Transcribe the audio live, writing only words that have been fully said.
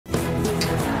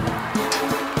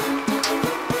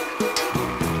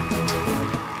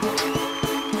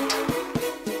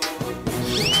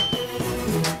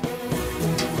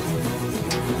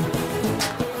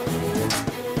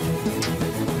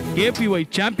KPY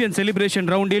champion celebration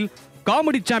ரவுண்டில்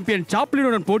comedy champion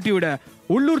சாப்ளினுடன் போட்டியிட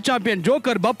உள்ளூர் சாம்பியன்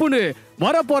ஜோக்கர் பப்புனு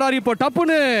வர போறார் இப்போ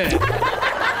டப்புனு.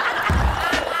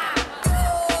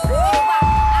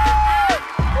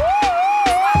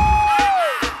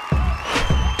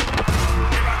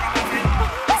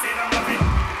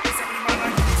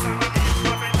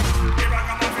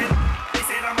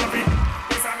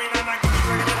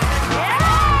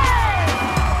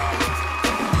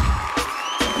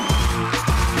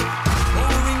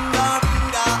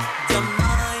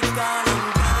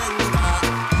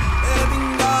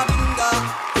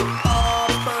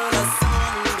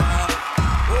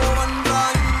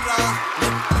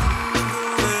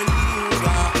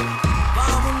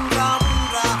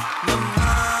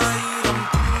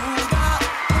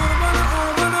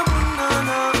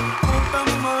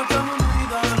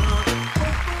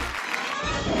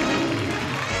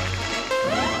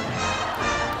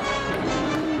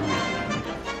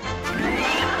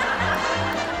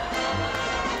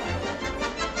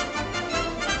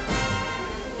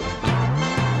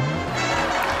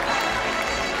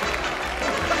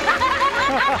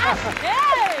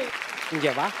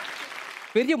 இங்க வா,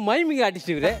 பெரிய மைமிங்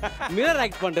ஆர்டிஸ்ட் இவரு, மிரர்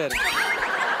ஆக்ட் பண்றாரு.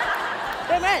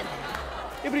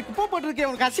 இப்படி குப்பை போட்டுருக்கேன்,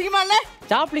 உனக்கு அசிங்கமா இல்ல?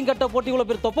 சாப்ளிங் கட்ட போட்டு இவ்வளவு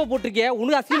பேர் தொப்பை போட்டிருக்கேன்,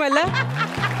 உனக்கு அசிங்கமா இல்ல?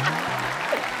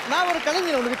 நான் ஒரு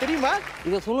கலைஞர், உனக்கு தெரியுமா?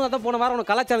 இதை சொன்னதான் போன வாரம்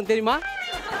உனக்கு கலாச்சாரம் தெரியுமா?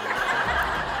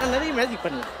 நான் நிறைய மேஜிக்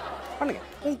பண்ணுவேன். பண்ணுங்க.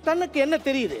 உன் கண்ணுக்கு என்ன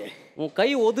தெரியுது? உன் கை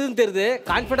ஒதுன்னு தெரியுது,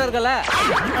 கான்ஃபிடன்ட் இருக்கல?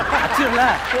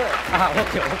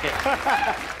 Okay okay.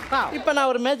 இப்போ நான்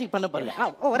ஒரு மேஜிக் பண்ண போறேன்.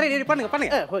 பண்ணுங்க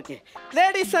பண்ணுங்க. ஓகே.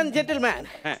 லேடிஸ் அண்ட் ஜென்டில்மேன்,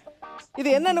 இது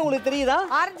என்னன்னு உங்களுக்கு தெரியுதா?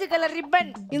 Orange colour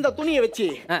ribbon. இந்த துணியை வச்சு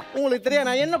உங்களுக்கு தெரியாது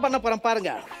நான் என்ன பண்ண போறேன்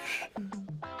பாருங்க.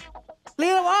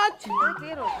 Clear watch.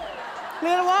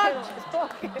 Clear watch.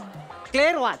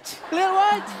 Clear watch. Clear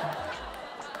watch.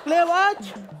 Clear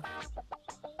watch.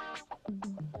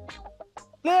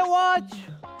 Clear watch.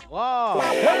 Wow.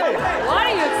 What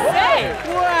are you saying?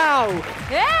 Wow.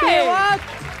 Hey. Clear watch.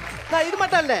 நான் இது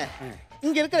மட்டும் இல்ல,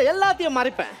 இங்க இருக்கிற எல்லாத்தையும்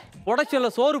மறைப்பேன். புடச்சல்ல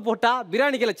சோறு போட்டா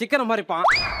பிரியாணிக்கல சிக்கனை மறைப்பான்,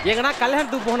 எங்கன்னா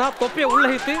கல்யாணத்துக்கு போனா தொப்பையை உள்ள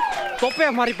இழுத்து தொப்பையை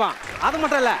மறைப்பான். அது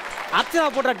மட்டும் இல்ல, அர்ச்சனா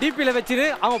போட்ட டிபியில வச்சிரு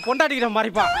அவன் பொண்டாட்டிக்கிட்ட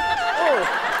மறைப்பான்.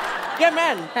 ஏ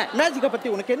மேன், மேஜிக்கை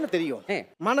பத்தி உனக்கு என்ன தெரியும்?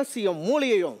 மனசையும்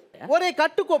மூளையையும் ஒரே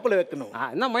கட்டுக்கோப்புல வைக்கணும்.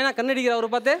 என்ன மைனா கண்ணடிக்கிற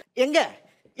அவரை பார்த்து? எங்க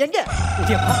எங்க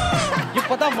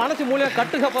இப்பதான் மனசு மூலையா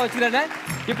கட்டுக்கப்பா வச்சுக்கிறேன்.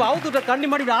 இப்ப அவுத்துட்ட கண்ணி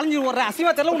மாடி அழிஞ்சு வர்ற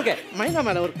அசிவா தெரியல உனக்கு. மைனா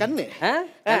மேல ஒரு கண்ணு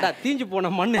தீஞ்சு போன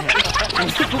மண்ணு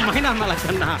மைனா மேல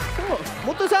கண்ணா.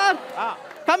 முத்து sir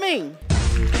coming.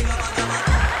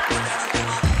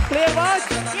 Clear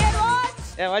watch. Clear watch.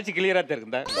 Watch கிளியரா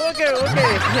தெரியுதா? Okay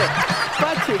okay.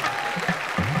 வாட்ச்.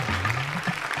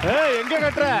 ஏய் எங்க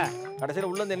கட்டற? கடைசில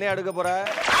உள்ள இருந்து என்ன எடுக்க போற?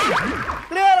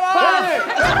 Clear watch.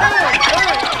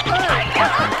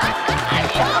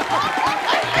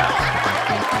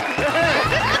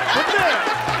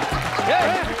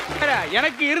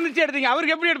 எனக்கு இருந்துச்சு எடுத்தீங்க,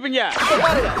 அவருக்கு எப்படி எடுப்பீங்க?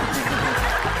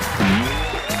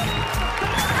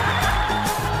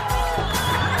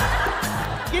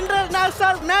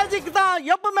 இன்டர்நேஷனல் மேஜிக் தான்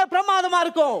எப்பவுமே பிரமாதமா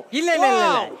இருக்கும். இல்ல இல்ல இல்ல,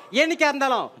 என்னைக்கா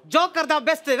இருந்தாலும் ஜோக்கர் தான்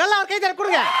பெஸ்ட். நல்லா கை தர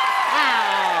கொடுங்க.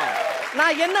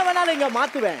 நான் என்ன வேணாலும் இங்க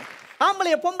மாத்துவேன்.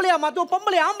 ஆம்பளைய பொம்பளையா மாத்துவேன்,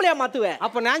 பொம்பளைய ஆம்பளையா மாத்துவேன்.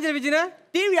 அப்ப நாஞ்சல் விஜயன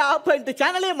டிவி ஆஃப் பண்ணிட்டு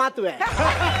சேனலே மாத்துவேன்.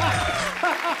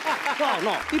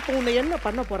 இப்போ உன்னை என்ன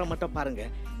பண்ண போற மட்டும் பாருங்க.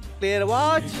 Clear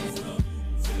watch.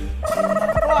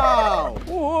 Wow.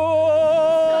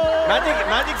 Magic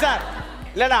magic sir.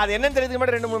 இல்லடா அது என்னன்னு தெரியுதுக்கு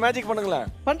மட்டும் 2-3 மேஜிக் பண்ணுங்களா?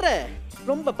 பண்றேன்.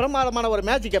 ரொம்ப பிரமாதமான ஒரு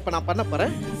மேஜிக் இப்ப நான் பண்ண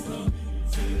போறேன்.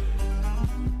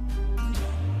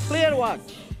 Clear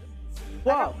watch.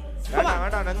 வாவ்.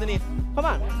 வேண்டாம் Nandini. Come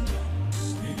on.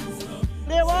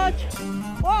 Clear watch.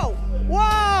 Wow.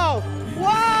 Wow.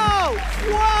 Wow.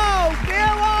 Wow.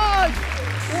 Clear watch.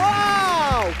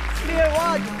 Wow. Clear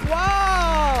watch.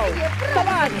 Wow.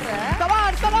 Come on. Come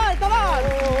on. Come on. Come on.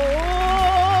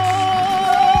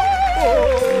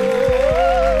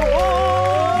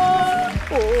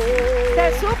 Sir,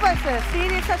 super sir.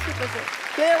 Seriously super sir.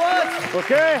 Clear watch.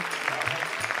 Okay.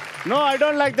 No, I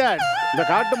don't like that. இந்த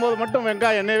காட்டும் போது மட்டும்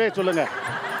வெங்காயம் என்னவே சொல்லுங்க.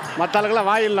 மற்ற ஆளுக்கெல்லாம்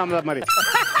வாய் இல்லாம மாதிரி.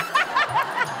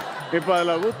 இப்போ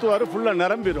அதில் ஊற்றுவாரு ஃபுல்லாக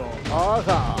நிரம்பிடும்.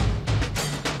 ஆஹா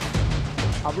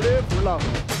அப்படியே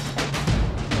ஃபுல்லாகும்.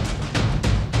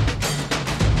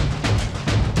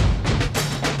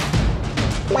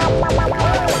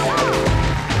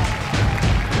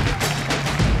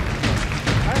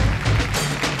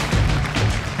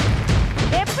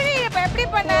 எப்படி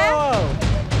பண்ண?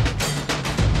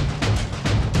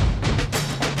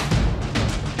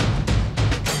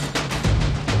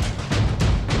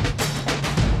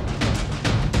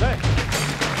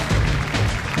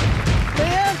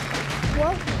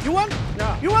 You want?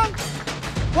 Yeah. You want?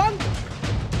 One.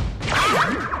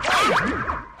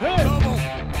 Hey.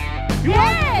 You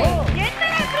want?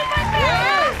 என்னடா இப்படி பண்ற?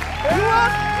 You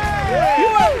want? You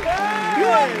want? You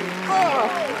want?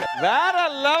 வேற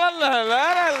லெவல்ல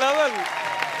வேற level.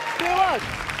 Play watch.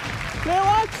 Play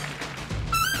watch.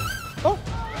 Oh.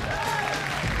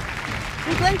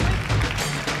 You play.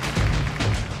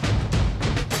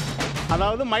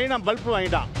 அதாவது மைனா பல்ப்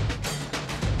வாங்கிட்டான்.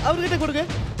 அவர்கிட்ட கொடுங்க.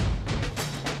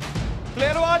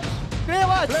 Clear watch. Play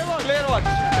watch. Clear watch.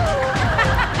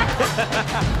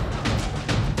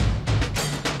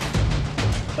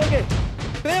 Okay.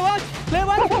 Play watch. Play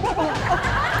watch.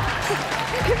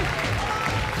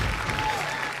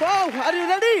 Wow, are you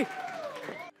ready?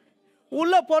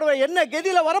 உள்ள போறவ என்ன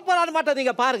கெதியில வரப்போறான்னு மாட்டா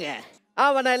நீங்க பாருங்க.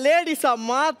 அவனை லேடிஸா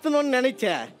மாத்தணும்னு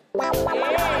நினைச்சேன்.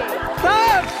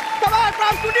 Stop! Come on,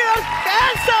 from studios,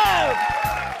 cancel!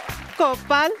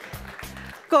 Gopal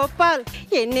Gopal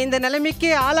என்ன இந்த நிலைமைக்கு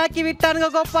ஆளாக்கி விட்டானுங்க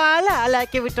கோபால்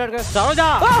ஆளாக்கி விட்டானுங்க சரோஜா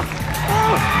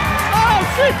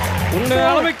உன்னை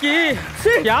நிலைமைக்கு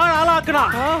யார் ஆளாக்குனா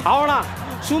அவனா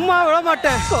சும்மா விட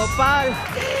மாட்டேன் கோபால்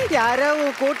யாரோ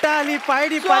உன் கூட்டாளி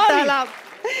பழடி பட்டாலாம்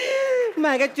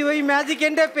மகச்சுவை மேஜிக்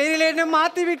என்ற பெயரில் என்ன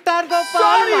மாத்தி விட்டார்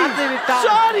கோபால் மாத்தி விட்டார்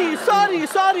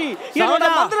சாரி என்னோட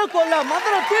மந்திரம் கொல்ல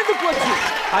மந்திரம் தீர்ந்து போச்சு.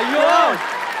 ஐயோ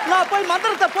நான் போய்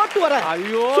மந்திரத்தை போட்டு வரேன்.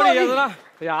 ஐயோ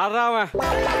யாரா அவன்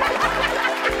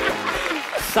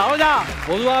சரோஜா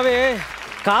பொதுவாகவே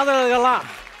காதலர்கள்லாம்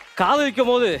காதலிக்கும்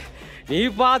போது நீ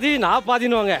பாதி நான்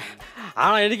பாதின்னுவாங்க.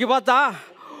 ஆனால் இன்னைக்கு பார்த்தா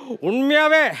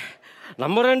உண்மையாவே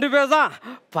நம்ம 2 பேர் தான்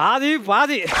பாதி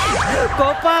பாதி.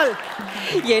 கோபால்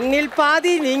என்னில்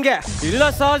பாதி நீங்க இல்ல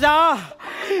சரோஜா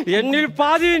என்னில்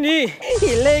பாதி நீ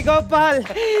இல்லை கோபால்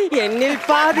என்னில்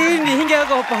பாதி நீங்க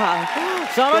கோபால்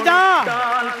சரோஜா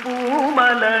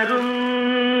பூமலரும்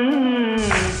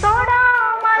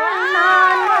தொடாமல்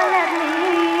நான் மலர்ந்தேன்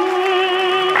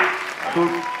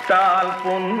சுட்டால்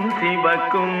பொன்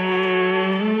சிவக்கும்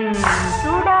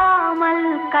சுடாமல்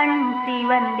கண்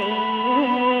சிவந்தேன்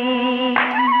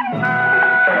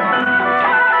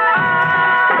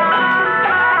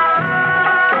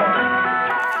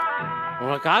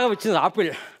உனக்காக வச்சது ஆப்பிள்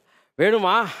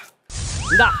வேணுமா?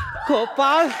 இந்தா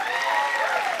கோபால்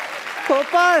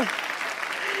கோபால்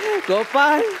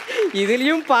கோபால்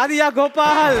இதுலயும் பாதியா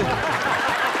கோபால்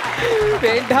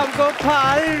வேண்டாம்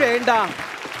கோபால் வேண்டாம்.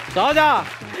 ராஜா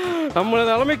நம்மள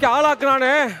நிலைமைக்கு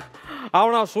ஆளாக்குறானே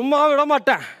அவனை சும்மா விட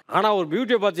மாட்டேன். ஆனா ஒரு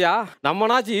பியூட்டியை பாத்தியா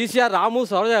நம்மனாச்சும் ஈஸியா ராமு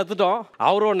சரோஜா எடுத்துட்டோம்.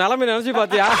 அவரோட நிலைமை நினைச்சு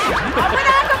பாத்தியா